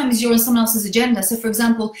 Because sometimes you're on someone else's agenda. So for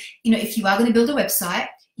example, you know, if you are going to build a website,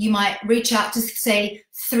 you might reach out to, say,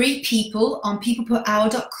 3 people on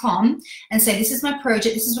peopleperhour.com and say, this is my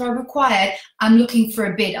project, this is what I required, I'm looking for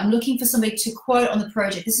a bid, I'm looking for somebody to quote on the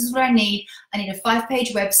project, this is what I need a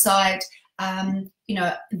 5-page website, you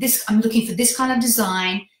know, I'm looking for this kind of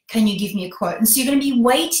design, can you give me a quote? And so you're going to be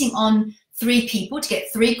waiting on 3 people to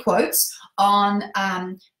get 3 quotes on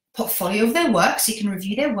portfolio of their work, so you can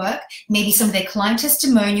review their work, maybe some of their client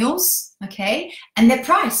testimonials, okay, and their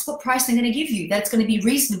price, what price they're going to give you that's going to be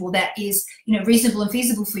reasonable, that is, you know, reasonable and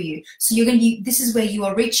feasible for you. So you're going to be, this is where you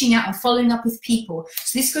are reaching out and following up with people.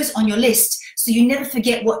 So this goes on your list, so you never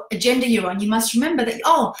forget what agenda you're on. You must remember that,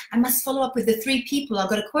 oh, I must follow up with the 3 people I've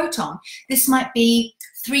got a quote on. This might be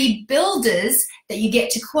 3 builders that you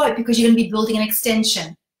get to quote because you're going to be building an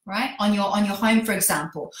extension, right, on your home, for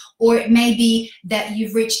example. Or it may be that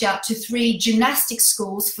you've reached out to 3 gymnastics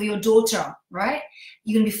schools for your daughter, right?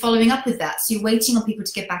 You're going to be following up with that. So you're waiting on people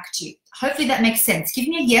to get back to you. Hopefully that makes sense. Give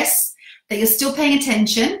me a yes, that you're still paying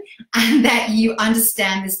attention and that you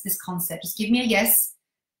understand this concept. Just give me a yes.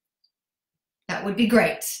 That would be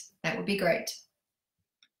great. That would be great.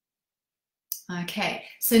 Okay,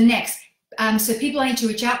 so next. So people I need to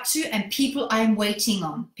reach out to and people I'm waiting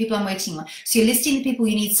on. So you're listing the people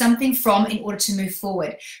you need something from in order to move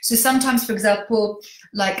forward. So sometimes, for example,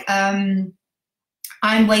 like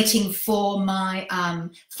I'm waiting for my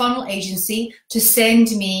funnel agency to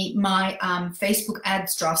send me my Facebook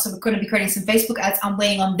ads draft. So we're going to be creating some Facebook ads. I'm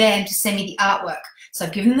waiting on them to send me the artwork. So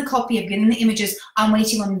I've given them the copy, I've given them the images, I'm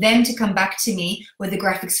waiting on them to come back to me with the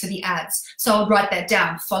graphics for the ads. So I'll write that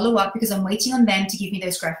down, follow up, because I'm waiting on them to give me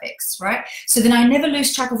those graphics, right? So then I never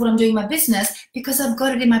lose track of what I'm doing in my business because I've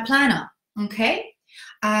got it in my planner, okay?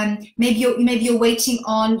 Maybe you're waiting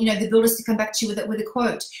on, you know, the builders to come back to you with a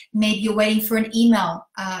quote. Maybe you're waiting for an email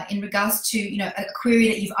in regards to, you know, a query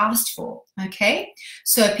that you've asked for, okay?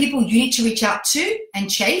 So people you need to reach out to and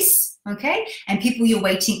chase, okay? And people you're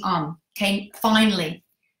waiting on. Okay, finally,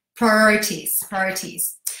 priorities.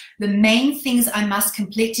 The main things I must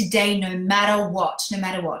complete today, no matter what.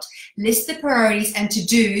 List the priorities and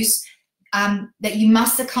to-dos that you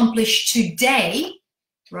must accomplish today,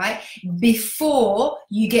 right, before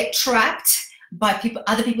you get trapped by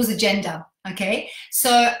other people's agenda, okay?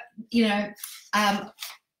 So, you know,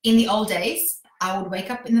 in the old days, I would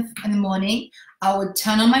wake up in the morning, I would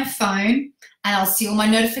turn on my phone, and I'll see all my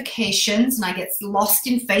notifications and I get lost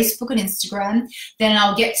in Facebook and Instagram. Then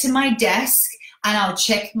I'll get to my desk and I'll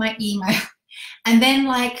check my email. And then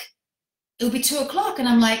like, it'll be 2 o'clock and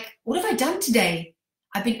I'm like, what have I done today?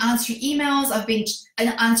 I've been answering emails, I've been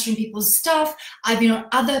answering people's stuff, I've been on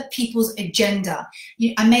other people's agenda.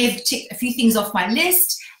 I may have ticked a few things off my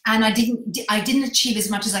list and I didn't achieve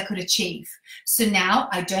as much as I could achieve. So now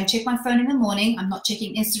I don't check my phone in the morning, I'm not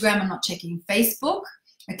checking Instagram, I'm not checking Facebook.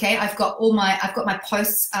 Okay, I've got my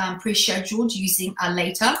posts pre-scheduled using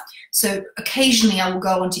Later. So occasionally I will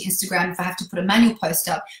go onto Instagram if I have to put a manual post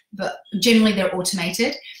up, but generally they're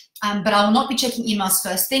automated. But I will not be checking emails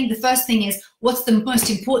first thing. The first thing is, what's the most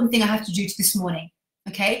important thing I have to do this morning?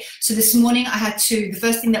 Okay, so this morning the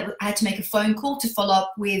first thing that I had to make a phone call to follow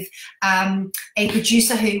up with a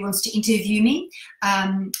producer who wants to interview me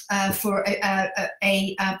for a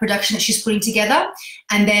production that she's putting together.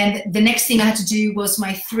 And then the next thing I had to do was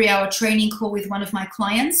my 3-hour training call with one of my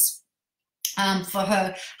clients for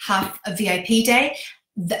her half a VIP day.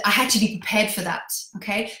 I had to be prepared for that,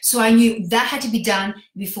 okay? So I knew that had to be done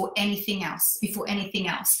before anything else,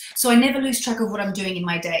 So I never lose track of what I'm doing in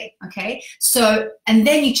my day, okay? So, and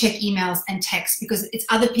then you check emails and texts because it's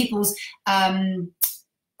other people's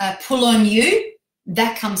pull on you.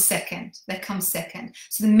 That comes second.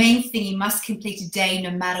 So the main thing, you must complete a day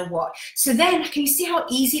no matter what. So then, can you see how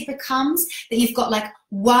easy it becomes that you've got like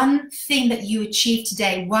one thing that you achieve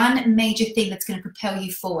today, one major thing that's going to propel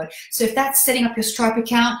you forward. So if that's setting up your Stripe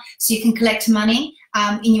account so you can collect money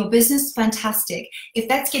in your business, fantastic. If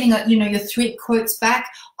that's getting your 3 quotes back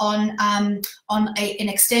on an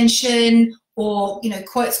extension, or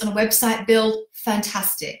quotes on a website build,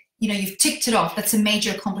 fantastic. You've ticked it off. That's a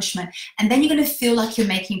major accomplishment. And then you're going to feel like you're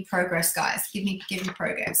making progress, guys. Give me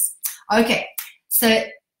progress. Okay, so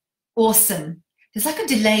awesome. There's like a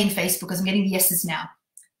delay in Facebook because I'm getting the yeses now.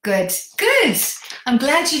 Good. I'm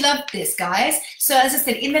glad you loved this, guys. So as I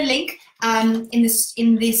said, in the link in this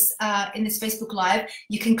Facebook Live,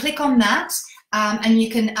 you can click on that and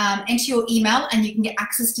you can enter your email and you can get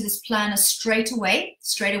access to this planner straight away.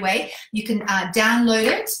 You can download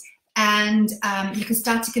it. And you can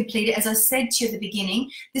start to complete it. As I said to you at the beginning,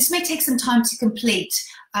 this may take some time to complete.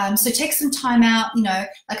 So take some time out, like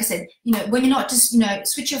I said, when you're not just,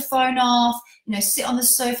 switch your phone off, sit on the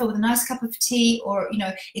sofa with a nice cup of tea, or,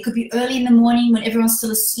 it could be early in the morning when everyone's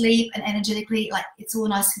still asleep and energetically, like it's all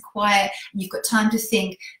nice and quiet and you've got time to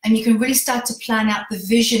think, and you can really start to plan out the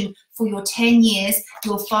vision for your 10 years,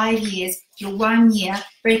 your 5 years, your 1 year,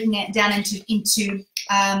 breaking it down into your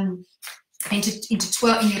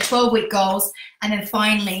 12-week goals, and then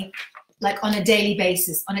finally, like on a daily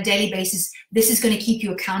basis, this is going to keep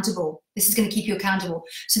you accountable.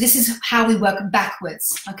 So this is how we work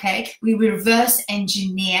backwards, okay? We reverse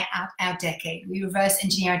engineer our decade.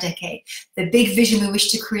 The big vision we wish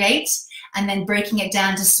to create, and then breaking it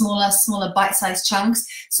down to smaller bite-sized chunks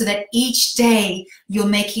so that each day you're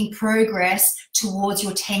making progress towards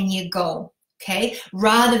your 10-year goal. Okay,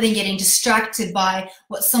 rather than getting distracted by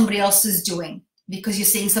what somebody else is doing because you're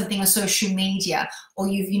seeing something on social media, or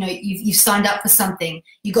you've signed up for something,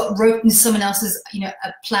 you got roped into someone else's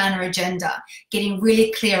a plan or agenda. Getting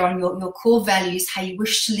really clear on your core values, how you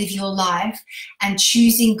wish to live your life, and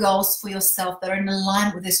choosing goals for yourself that are in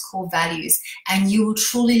alignment with those core values, and you will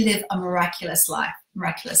truly live a miraculous life.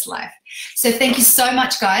 So thank you so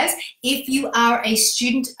much, guys. If you are a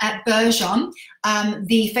student at Bergeron,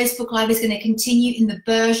 the Facebook Live is going to continue in the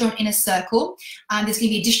Bergeron Inner Circle. There's going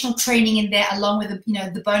to be additional training in there, along with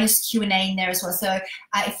the bonus Q&A in there as well. So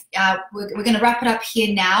we're going to wrap it up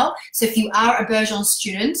here now. So if you are a Bergeron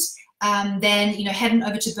student, then heading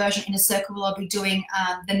over to Bergeron Inner Circle, I'll be doing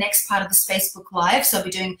the next part of this Facebook Live. So I'll be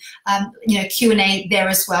doing Q&A there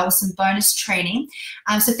as well with some bonus training.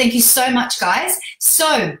 So thank you so much, guys.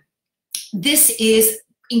 So this is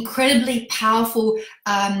incredibly powerful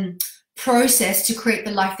process to create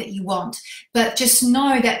the life that you want. But just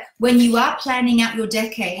know that when you are planning out your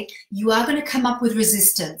decade, you are going to come up with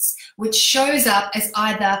resistance, which shows up as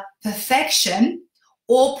either perfection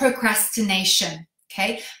or procrastination.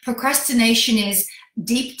 Okay, procrastination is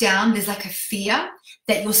deep down, there's like a fear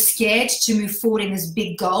that you're scared to move forward in this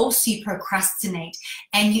big goal, so you procrastinate.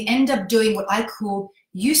 And you end up doing what I call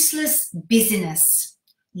useless busyness.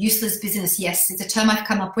 Useless business, yes, it's a term I've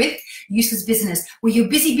come up with. Useless business, where you're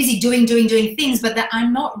busy doing things, but that are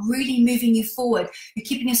not really moving you forward. You're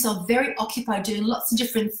keeping yourself very occupied doing lots of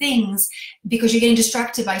different things because you're getting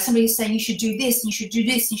distracted by somebody saying you should do this, you should do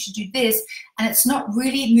this, you should do this, and it's not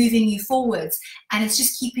really moving you forwards, and it's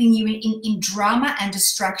just keeping you in drama and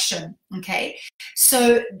distraction. Okay,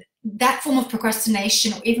 so that form of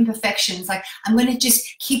procrastination, or even perfection, is like, I'm going to just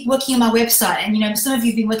keep working on my website. And some of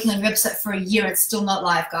you have been working on your website for a year, it's still not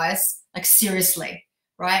live, guys. Like, seriously,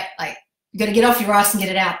 right? Like, you got to get off your ass and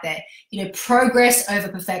get it out there. Progress over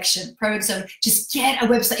perfection. Progress over, just get a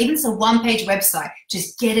website, even if it's a one-page website,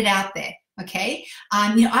 just get it out there. Okay,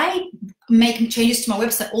 I make changes to my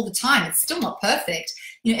website all the time. It's still not perfect.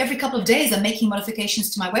 Every couple of days I'm making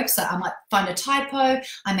modifications to my website. I might find a typo,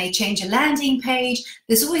 I may change a landing page.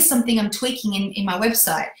 There's always something I'm tweaking in my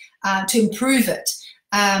website to improve it.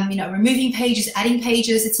 you know, removing pages, adding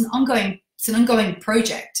pages. It's an ongoing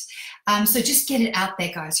project. So just get it out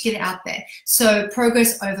there, guys. Get it out there. So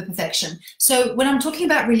progress over perfection. So when I'm talking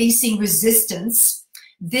about releasing resistance,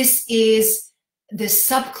 this is the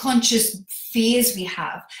subconscious fears we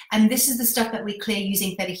have. And this is the stuff that we clear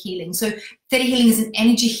using theta healing. So theta healing is an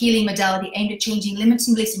energy healing modality aimed at changing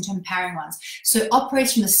limiting beliefs into empowering ones. So it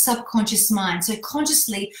operates from the subconscious mind. So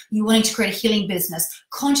consciously, you're wanting to create a healing business.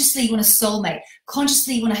 Consciously, you want a soulmate.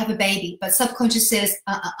 Consciously, you want to have a baby. But subconscious says,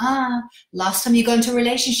 last time you got into a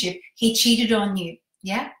relationship, he cheated on you.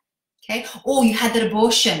 Yeah? Okay? Or you had that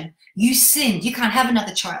abortion. You sinned, you can't have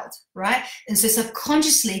another child, right? And so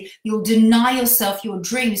subconsciously, you'll deny yourself your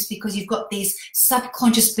dreams because you've got these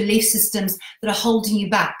subconscious belief systems that are holding you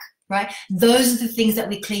back, right? Those are the things that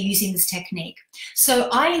we clear using this technique. So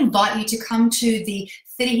I invite you to come to the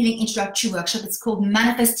Theta Healing Introductory Workshop. It's called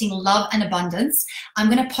Manifesting Love and Abundance. I'm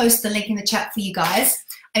going to post the link in the chat for you guys.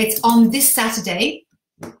 It's on this Saturday,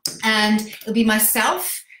 and it'll be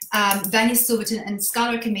myself, Vanya Silverton and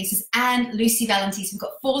Skylar Camises and Lucy Valentis. We've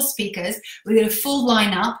got 4 speakers. We've got a full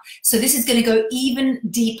lineup. So this is going to go even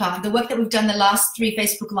deeper. The work that we've done the last 3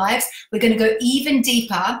 Facebook Lives, we're going to go even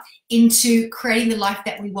deeper into creating the life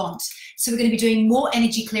that we want. So we're going to be doing more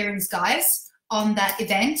energy clearings, guys, on that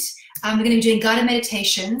event. We're going to be doing guided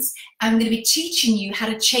meditations, and we're going to be teaching you how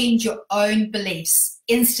to change your own beliefs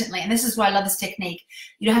instantly. And this is why I love this technique.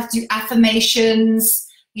 You don't have to do affirmations,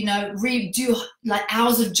 you know, do like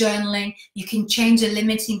hours of journaling. You can change a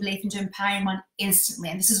limiting belief into empowering one instantly.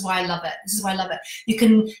 And this is why I love it. This is why I love it. You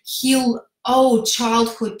can heal old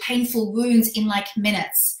childhood painful wounds in like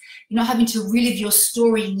minutes. You're not having to relive your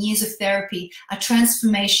story in years of therapy. A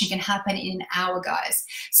transformation can happen in an hour, guys.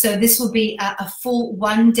 So this will be a full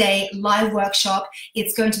 1-day live workshop.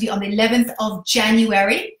 It's going to be on the 11th of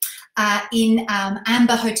January. In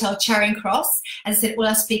Amber Hotel, Charing Cross. As I said, all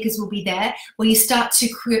our speakers will be there, where you start to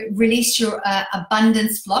release your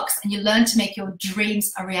abundance blocks, and you learn to make your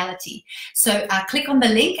dreams a reality. So click on the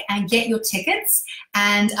link and get your tickets,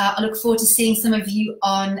 and I look forward to seeing some of you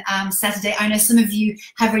on Saturday. I know some of you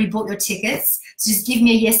have already bought your tickets, so just give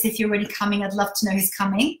me a yes if you're already coming. I'd love to know who's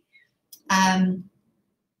coming.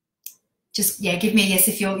 Just, yeah, give me a yes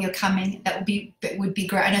if you're coming. That would be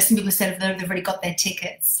great. I know some people said they've already got their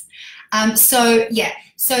tickets. So yeah,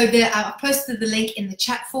 so I've posted the link in the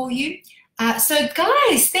chat for you. So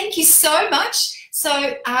guys, thank you so much.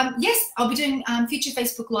 So yes, I'll be doing future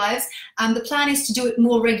Facebook Lives. The plan is to do it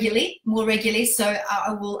more regularly. So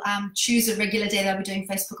I will choose a regular day that I'll be doing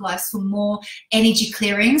Facebook Lives for more energy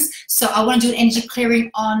clearings. So I want to do an energy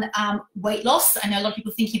clearing on weight loss. I know a lot of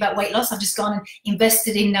people thinking about weight loss. I've just gone and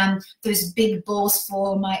invested in those big balls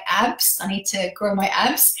for my abs. I need to grow my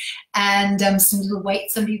abs, and some little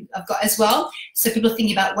weights I've got as well. So people are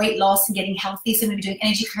thinking about weight loss and getting healthy. So I'm going to be doing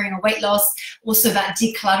energy clearing on weight loss. Also about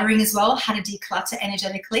decluttering as well, how to declutter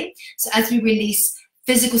energetically. So as we release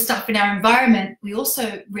physical stuff in our environment, we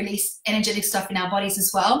also release energetic stuff in our bodies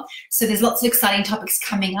as well. So there's lots of exciting topics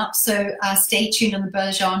coming up. So stay tuned on the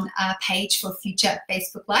Bergeron page for future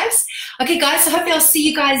Facebook Lives. Okay, guys, so hopefully I'll see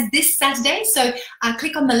you guys this Saturday. So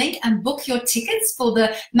click on the link and book your tickets for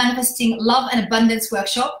the Manifesting Love and Abundance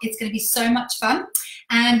workshop. It's going to be so much fun.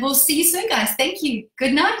 And we'll see you soon, guys. Thank you.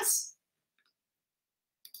 Good night.